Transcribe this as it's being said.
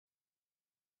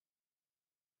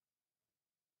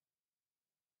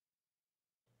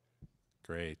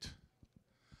Great.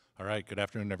 All right, good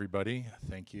afternoon, everybody.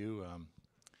 Thank you.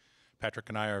 Patrick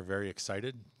and I are very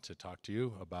excited to talk to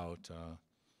you about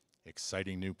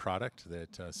exciting new product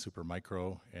that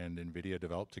Supermicro and Nvidia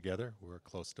developed together. We're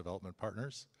close development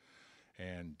partners.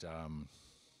 And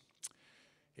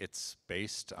it's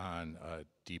based on a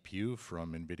DPU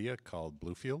from Nvidia called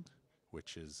Bluefield,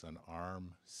 which is an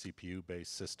ARM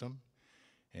CPU-based system.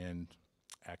 And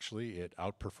actually, it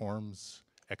outperforms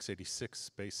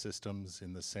x86-based systems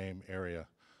in the same area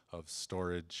of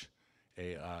storage,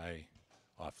 AI,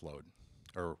 offload,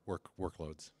 or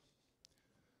workloads.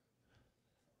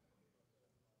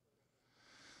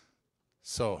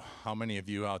 So, how many of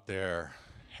you out there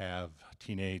have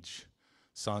teenage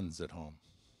sons at home?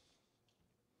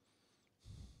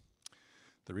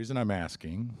 The reason I'm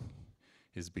asking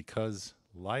is because,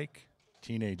 like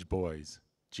teenage boys,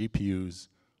 GPUs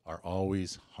are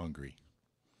always hungry.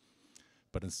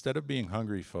 But instead of being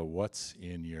hungry for what's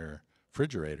in your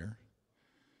refrigerator,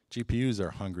 GPUs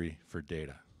are hungry for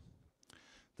data.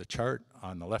 The chart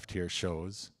on the left here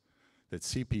shows that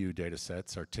CPU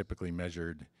datasets are typically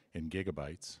measured in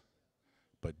gigabytes,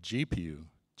 but GPU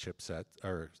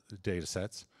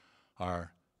datasets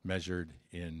are measured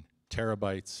in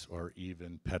terabytes or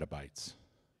even petabytes.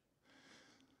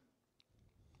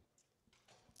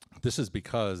 This is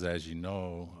because, as you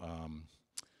know,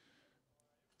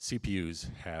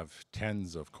 CPUs have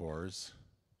tens of cores,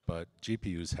 but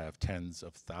GPUs have tens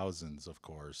of thousands of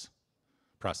cores,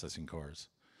 processing cores.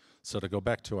 So to go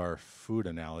back to our food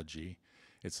analogy,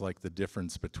 it's like the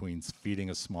difference between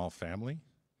feeding a small family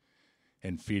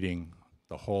and feeding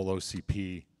the whole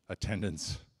OCP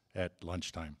attendance at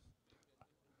lunchtime.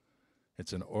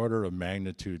 It's an order of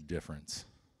magnitude difference.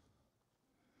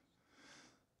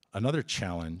 Another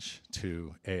challenge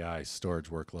to AI storage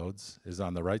workloads is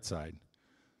on the right side.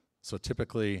 So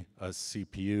typically, a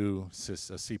CPU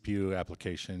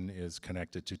application is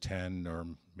connected to 10 or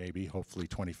maybe, hopefully,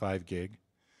 25 gig.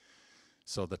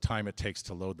 So the time it takes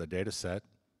to load the data set,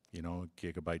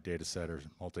 gigabyte data set or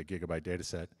multi-gigabyte data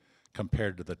set,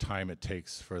 compared to the time it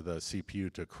takes for the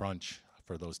CPU to crunch,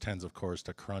 for those tens of cores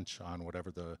to crunch on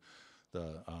whatever the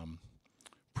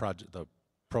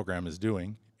program is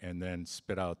doing, and then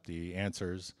spit out the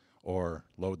answers or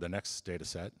load the next data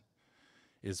set,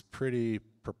 is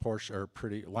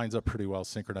lines up pretty well,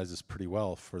 synchronizes pretty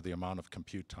well for the amount of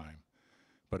compute time.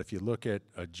 But if you look at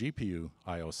a GPU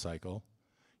I/O cycle,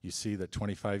 you see that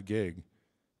 25 gig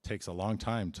takes a long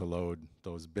time to load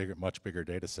those much bigger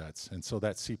data sets. And so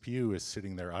that CPU is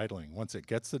sitting there idling. Once it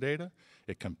gets the data,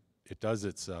 it does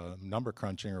its number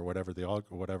crunching or whatever the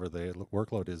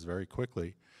workload is very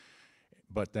quickly.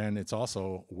 But then it's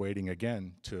also waiting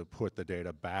again to put the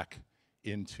data back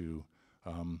into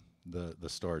the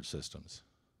storage systems.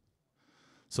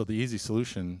 So the easy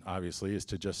solution, obviously, is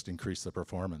to just increase the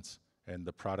performance. And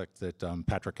the product that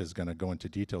Patrick is going to go into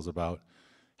details about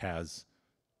has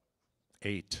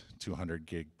 8 200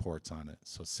 gig ports on it,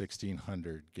 so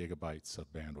 1,600 gigabytes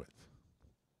of bandwidth.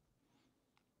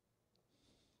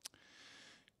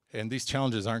 And these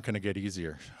challenges aren't going to get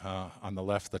easier. On the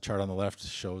left, the chart on the left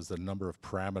shows the number of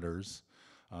parameters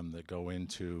that go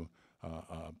into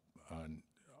an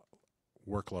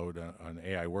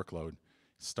AI workload.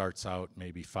 Starts out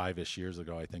maybe 5-ish years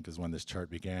ago, I think, is when this chart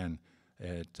began,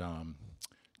 at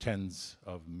tens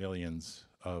of millions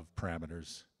of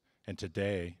parameters. And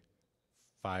today,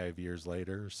 5 years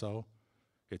later or so,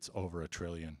 it's over 1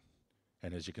 trillion.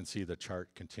 And as you can see, the chart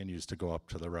continues to go up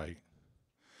to the right.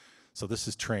 So this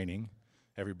is training.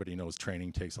 Everybody knows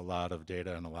training takes a lot of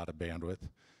data and a lot of bandwidth,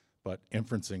 but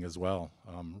inferencing as well.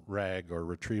 RAG, or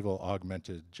Retrieval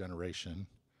Augmented Generation,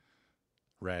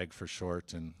 RAG for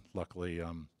short, and luckily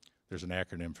there's an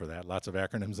acronym for that. Lots of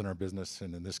acronyms in our business,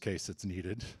 and in this case it's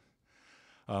needed.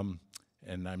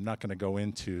 And I'm not going to go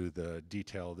into the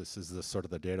detail. This is sort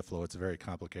of the data flow. It's very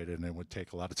complicated and it would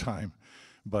take a lot of time.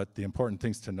 But the important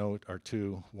things to note are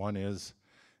two. One is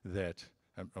that,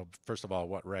 first of all,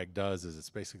 what RAG does is it's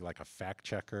basically like a fact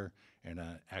checker and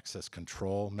an access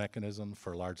control mechanism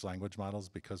for large language models,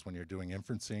 because when you're doing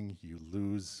inferencing, you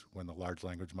lose, when the large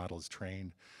language model is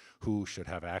trained, who should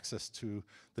have access to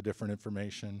the different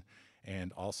information.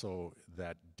 And also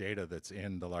that data that's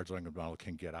in the large language model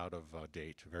can get out of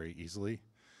date very easily.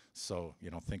 So,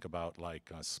 think about like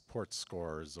support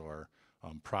scores or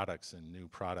products and new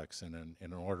products in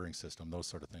an ordering system, those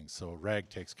sort of things. So RAG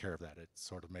takes care of that. It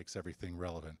sort of makes everything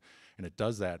relevant. And it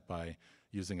does that by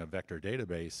using a vector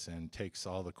database and takes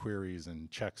all the queries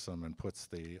and checks them and puts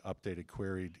the updated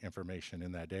queried information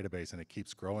in that database, and it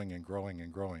keeps growing and growing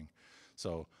and growing.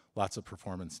 So lots of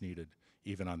performance needed,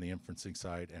 even on the inferencing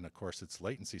side. And of course, it's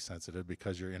latency sensitive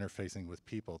because you're interfacing with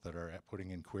people that are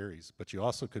putting in queries. But you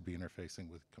also could be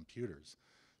interfacing with computers.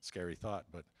 Scary thought,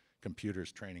 but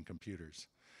computers training computers.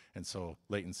 And so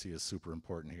latency is super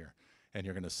important here. And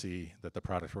you're going to see that the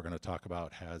product we're going to talk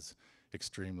about has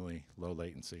extremely low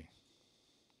latency.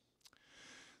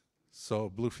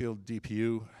 So Bluefield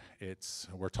DPU,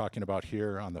 we're talking about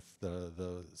here on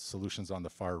the solutions on the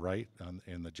far right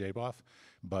in the JBOF,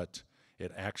 but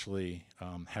it actually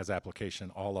has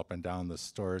application all up and down the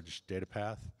storage data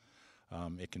path.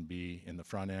 It can be in the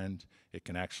front end. It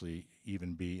can actually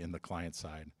even be in the client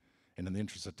side. And in the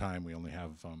interest of time, we only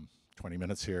have 20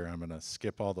 minutes here. I'm going to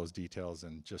skip all those details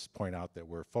and just point out that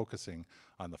we're focusing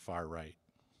on the far right.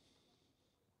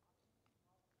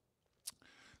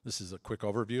 This is a quick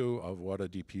overview of what a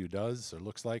DPU does or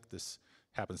looks like. This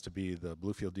happens to be the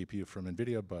Bluefield DPU from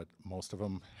Nvidia, but most of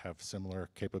them have similar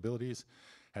capabilities.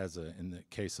 Has, in the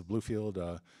case of Bluefield,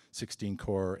 a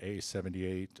 16-core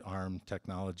A78 ARM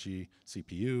technology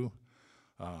CPU.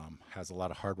 Has a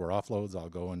lot of hardware offloads. I'll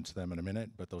go into them in a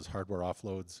minute, but those hardware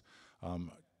offloads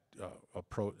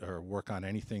work on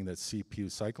anything that's CPU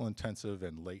cycle intensive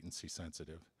and latency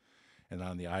sensitive. And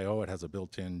on the I/O, it has a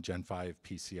built-in Gen 5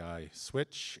 PCI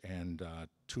switch and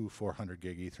 2 400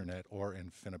 gig Ethernet or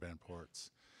InfiniBand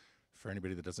ports. For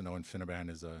anybody that doesn't know, InfiniBand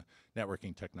is a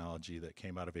networking technology that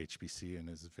came out of HPC and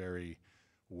is very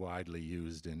widely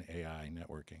used in AI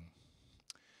networking.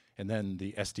 And then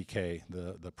the SDK,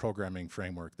 the programming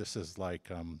framework. This is like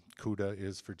CUDA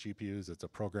is for GPUs. It's a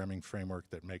programming framework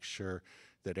that makes sure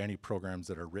that any programs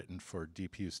that are written for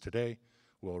DPUs today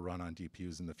will run on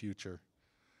DPUs in the future.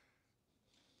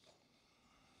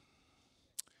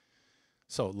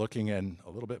 So looking in a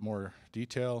little bit more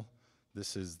detail,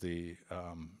 this is the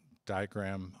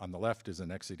diagram. On the left is an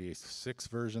x86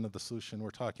 version of the solution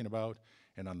we're talking about,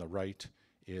 and on the right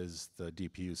is the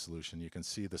DPU solution. You can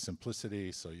see the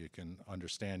simplicity, so you can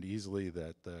understand easily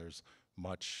that there's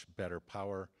much better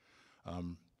power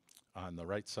on the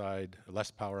right side,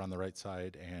 less power on the right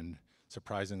side, and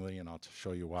surprisingly, and I'll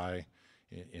show you why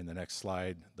in the next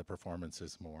slide, the performance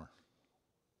is more.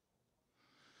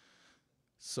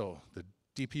 So the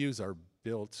DPUs are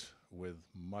built with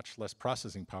much less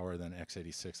processing power than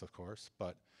x86, of course,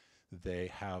 but they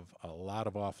have a lot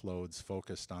of offloads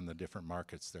focused on the different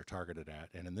markets they're targeted at.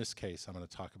 And in this case, I'm going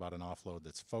to talk about an offload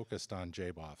that's focused on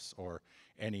JBOFs or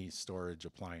any storage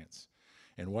appliance.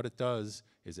 And what it does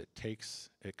is it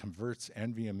converts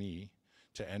NVMe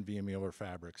to NVMe over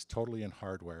fabrics totally in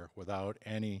hardware without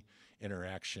any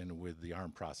interaction with the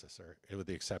ARM processor, with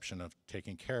the exception of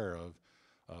taking care of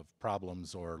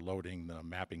problems or loading the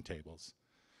mapping tables,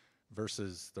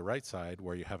 versus the right side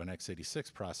where you have an x86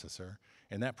 processor,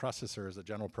 and that processor is a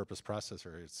general purpose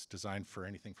processor. It's designed for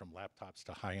anything from laptops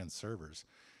to high-end servers,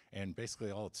 and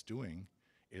basically all it's doing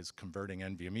is converting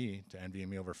NVMe to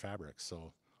NVMe over fabrics,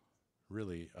 so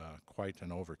really quite an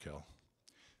overkill.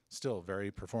 Still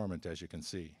very performant, as you can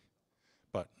see,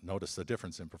 but notice the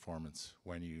difference in performance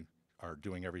when you are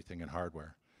doing everything in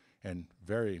hardware. And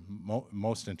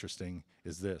most interesting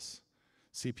is this.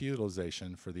 CPU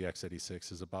utilization for the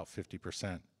x86 is about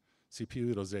 50%. CPU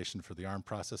utilization for the ARM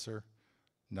processor,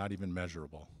 not even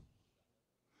measurable.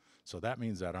 So that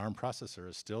means that ARM processor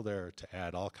is still there to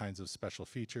add all kinds of special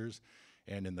features.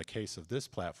 And in the case of this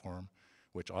platform,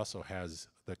 which also has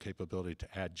the capability to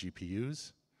add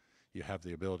GPUs, you have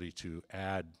the ability to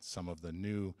add some of the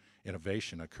new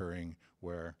innovation occurring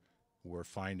where we're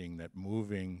finding that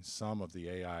moving some of the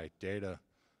AI data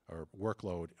or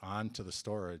workload onto the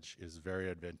storage is very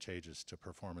advantageous to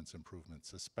performance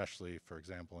improvements, especially, for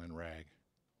example, in RAG.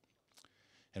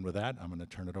 And with that, I'm going to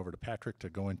turn it over to Patrick to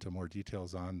go into more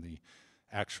details on the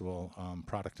actual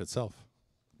product itself.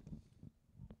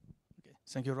 Okay.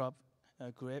 Thank you, Rob.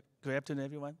 Good afternoon,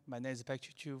 everyone. My name is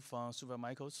Patrick Chiu from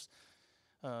Supermicro.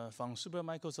 From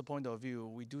Supermicro's point of view,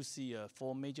 we do see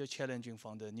 4 major challenges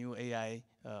from the new AI,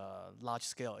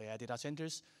 large-scale AI data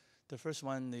centers. The first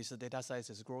one is the data size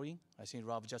is growing. I think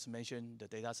Rob just mentioned the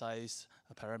data size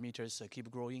parameters keep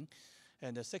growing.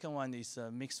 And the second one is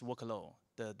mixed workload.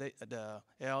 The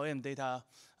LLM data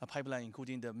pipeline,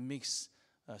 including the mixed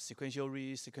sequential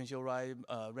read, sequential write,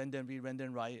 random read,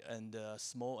 random write, and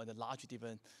small and large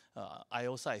different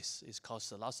I/O size, is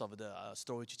caused lots of the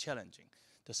storage challenging.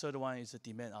 The third one is the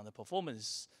demand on the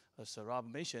performance. As Rob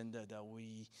mentioned, that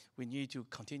we need to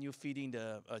continue feeding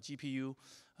the GPU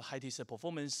highest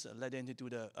performance, let them to do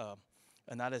the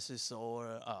analysis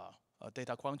or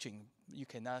data crunching. You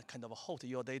cannot kind of hold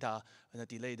your data and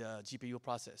delay the GPU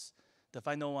process. The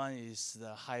final one is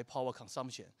the high power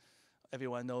consumption.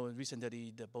 everyone knows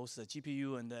recently both the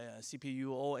GPU and the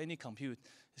CPU or any compute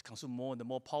is consume more and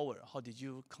more power. How did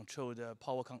you control the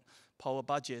power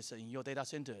budgets in your data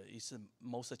center is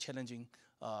most challenging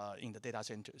in the data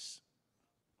centers.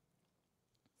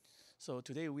 So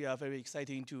today we are very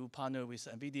excited to partner with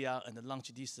Nvidia and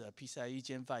launch this PCIe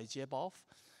Gen 5 JBOF.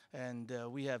 And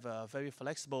we have a very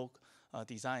flexible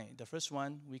design. The first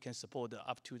one, we can support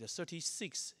up to the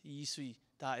 36 E3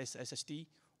 SSD,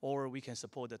 or we can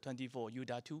support the 24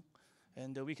 U.2.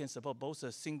 And we can support both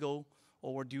a single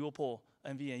or dual port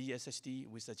NVMe SSD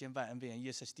with the Gen 5 NVMe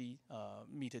SSD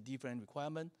meet a different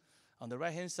requirement. On the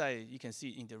right-hand side, you can see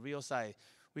in the real side,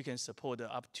 we can support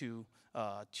up to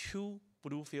 2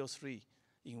 BlueField 3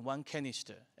 in one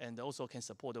canister, and also can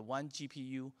support one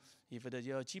GPU. If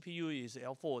your GPU is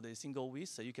L4, the single width,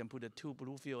 so you can put 2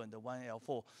 BlueField and 1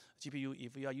 L4 GPU.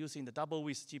 If you are using the double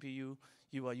width GPU,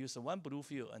 you will use 1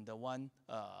 BlueField and 1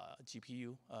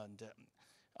 GPU. And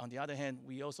on the other hand,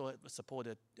 we also support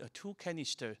 2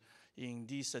 canister in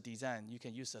this design. You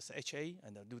can use as HA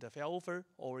and do the failover,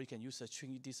 or you can use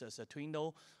this as a twin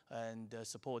node and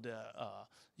support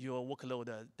your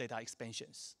workload data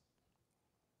expansions.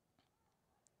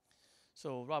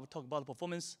 So Rob talked about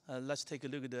performance. Let's take a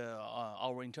look at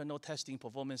our internal testing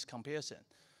performance comparison.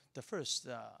 The first,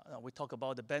 we talk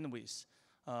about the bandwidth.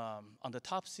 On the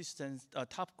top system,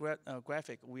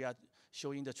 graphic, we are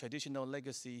showing the traditional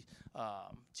legacy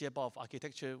JBOF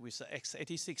architecture with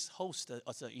x86 host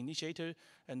as an initiator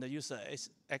and the user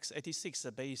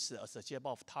x86 base as a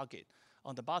JBOF target.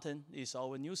 On the bottom is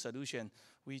our new solution.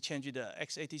 We changed the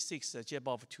x86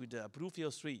 JBOF to the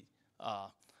BlueField 3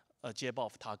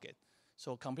 JBOF target.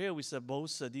 So compared with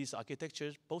both these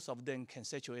architectures, both of them can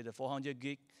saturate the 400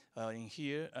 gig in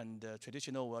here, and the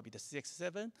traditional will be the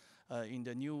CX7. In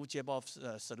the new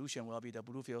JBOF solution will be the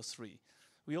BlueField 3.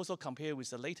 We also compare with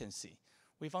the latency.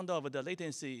 We found out the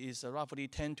latency is roughly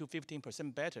 10 to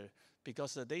 15% better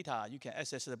because the data, you can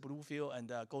access the BlueField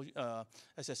and go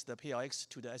access the PLX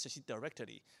to the SSD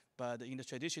directly. But in the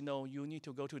traditional, you need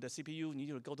to go to the CPU, you need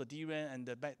to go to DRAM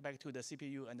and back to the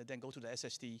CPU and then go to the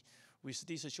SSD. With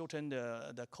this shorten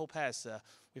the code path,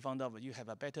 we found out you have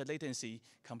a better latency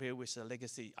compared with the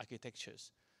legacy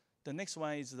architectures. The next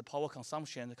one is the power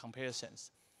consumption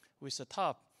comparisons. With the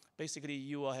top, basically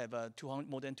you will have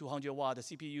more than 200 watt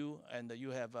CPU, and you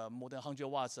have more than 100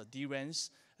 watts of DRAMs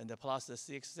and plus the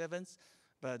CX7s.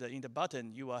 But in the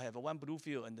bottom, you will have 1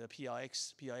 BlueField and the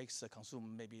PLX. PLX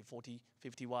consume maybe 40,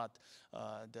 50 watt,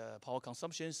 the power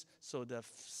consumptions. So the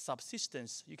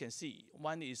subsystems, you can see,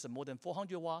 one is more than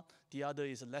 400 watt, the other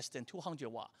is less than 200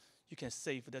 watt. You can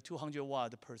save the 200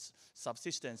 watt per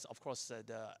subsistence. Of course,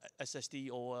 the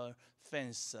SSD or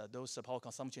fans, those power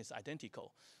consumption is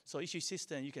identical. So each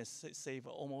system, you can save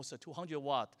almost 200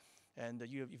 watt. And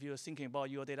if you're thinking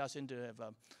about your data center,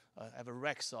 have a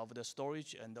racks of the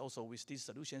storage, and also with these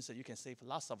solutions, you can save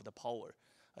lots of the power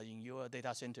in your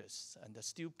data centers and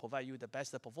still provide you the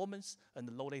best performance and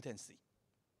low latency.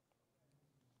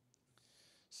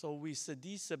 So with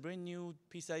this brand new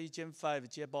PCIe Gen 5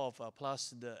 JBOF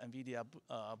plus the Nvidia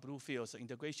BlueField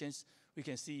integrations, we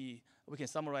can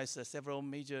summarize several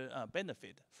major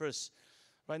benefits. First,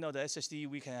 right now the SSD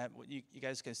we can have, you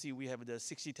guys can see we have the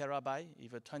 60 terabyte.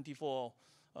 If a 24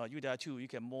 U.2, you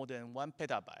can more than 1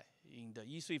 petabyte. In the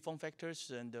E3 form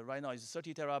factors, and right now it's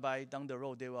 30 terabyte. Down the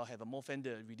road, they will have a more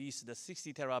vendor release the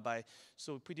 60 terabyte.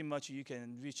 So pretty much you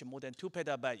can reach more than 2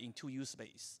 petabyte in 2U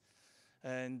space.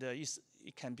 And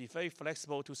it can be very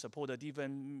flexible to support the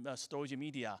different storage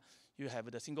media. You have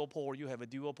the single port, you have a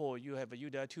dual port, you have a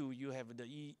U.2, you have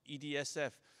the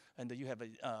EDSFF, and you have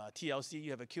a TLC,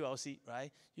 you have a QLC,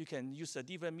 right? You can use a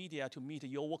different media to meet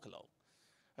your workload.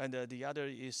 And the other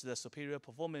is the superior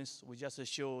performance. We just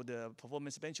show the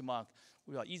performance benchmark.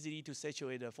 We are easily to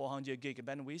saturate the 400 gig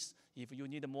bandwidth. If you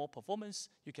need more performance,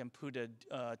 you can put 2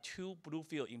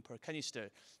 BlueField in per canister,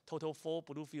 total 4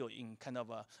 BlueField in kind of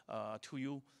a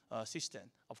 2U system.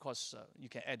 Of course, you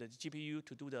can add the GPU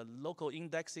to do the local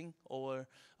indexing or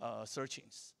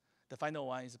searchings. The final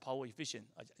one is power efficient.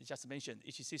 I just mentioned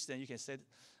each system you can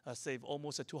save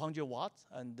almost 200 watts,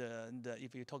 and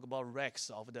if you talk about racks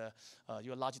of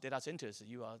your large data centers,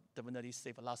 you are definitely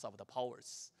save lots of the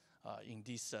powers in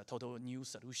these total new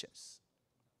solutions.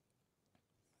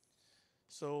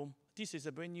 So this is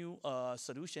a brand new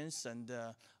solutions, and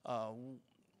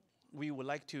we would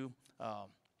like to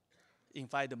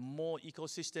invite more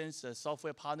ecosystems,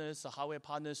 software partners, hardware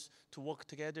partners to work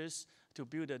together to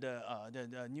build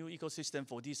the new ecosystem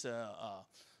for this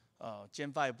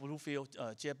Gen 5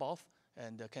 BlueField JBOF,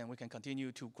 and we can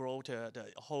continue to grow the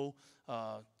whole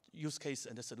use case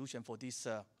and the solution for this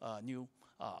new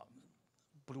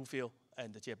BlueField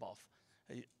and the JBOF.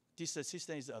 This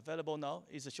system is available now.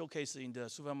 It's showcased in the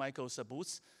Supermicro's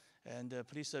booth. And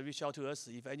please reach out to us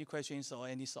if any questions or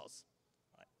any thoughts.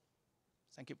 All right.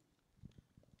 Thank you.